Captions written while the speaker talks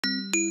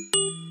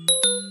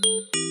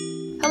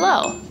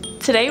Hello!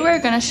 Today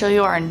we're going to show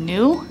you our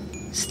new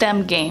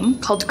STEM game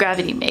called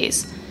Gravity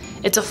Maze.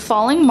 It's a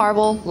falling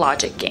marble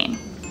logic game.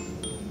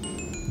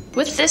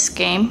 With this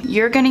game,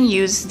 you're going to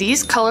use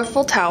these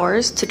colorful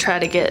towers to try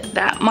to get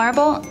that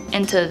marble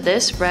into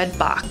this red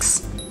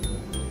box.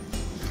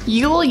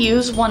 You will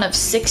use one of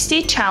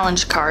 60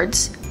 challenge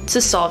cards to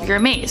solve your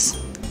maze,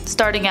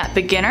 starting at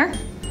beginner,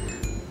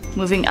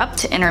 moving up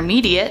to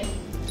intermediate,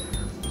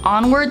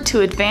 onward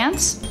to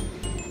advanced,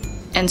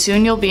 and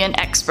soon you'll be an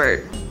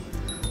expert.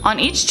 On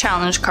each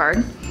challenge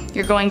card,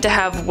 you're going to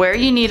have where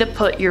you need to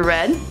put your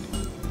red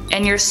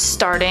and your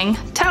starting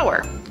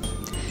tower,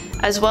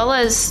 as well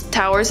as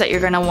towers that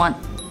you're going to want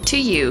to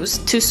use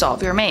to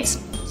solve your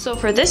maze. So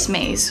for this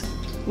maze,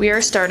 we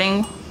are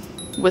starting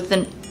with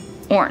an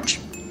orange.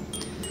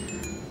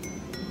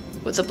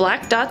 With the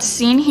black dots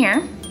seen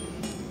here,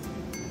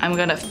 I'm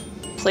going to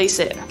place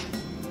it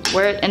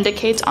where it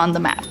indicates on the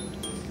map.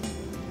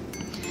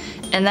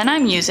 And then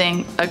I'm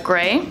using a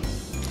gray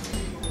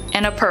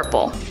and a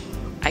purple.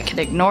 I can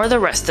ignore the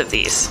rest of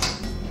these.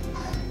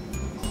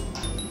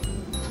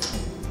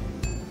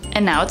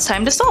 And now it's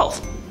time to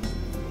solve.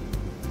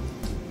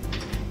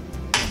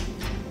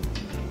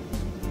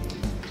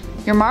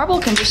 Your marble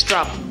can just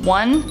drop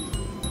one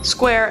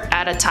square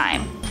at a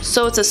time,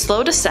 so it's a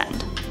slow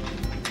descent.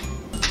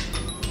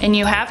 And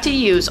you have to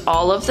use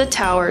all of the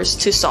towers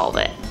to solve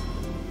it.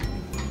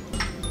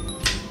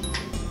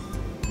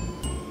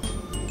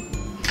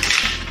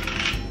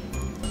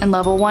 And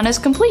level 1 is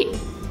complete.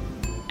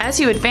 As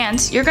you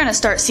advance, you're going to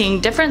start seeing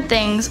different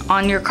things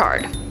on your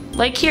card.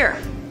 Like here,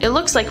 it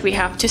looks like we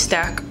have to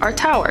stack our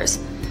towers.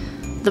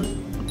 The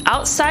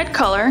outside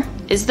color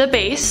is the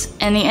base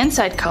and the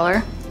inside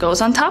color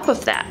goes on top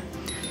of that.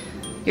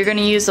 You're going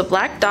to use the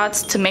black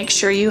dots to make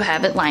sure you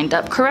have it lined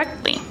up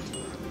correctly.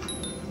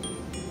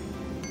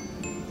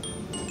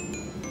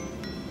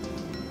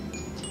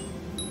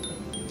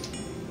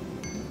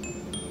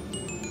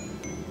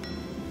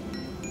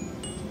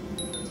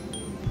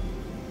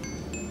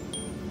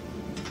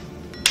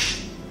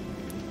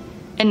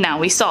 And now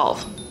we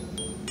solve.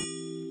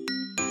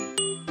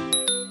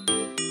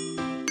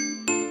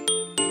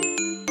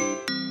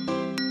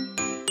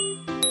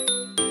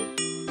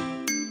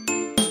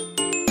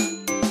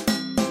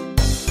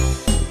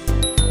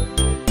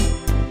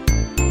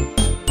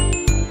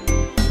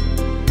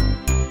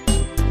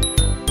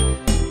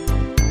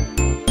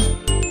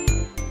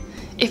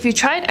 If you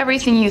tried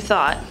everything you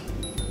thought,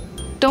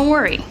 don't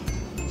worry.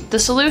 The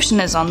solution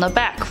is on the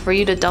back for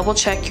you to double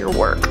check your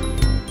work.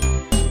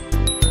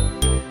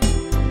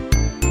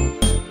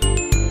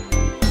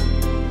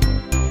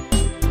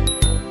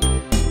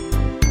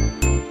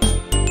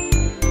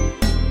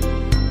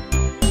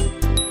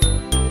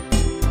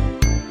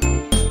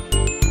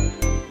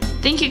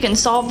 Think you can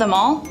solve them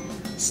all?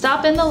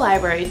 Stop in the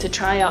library to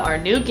try out our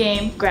new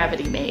game,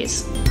 Gravity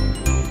Maze.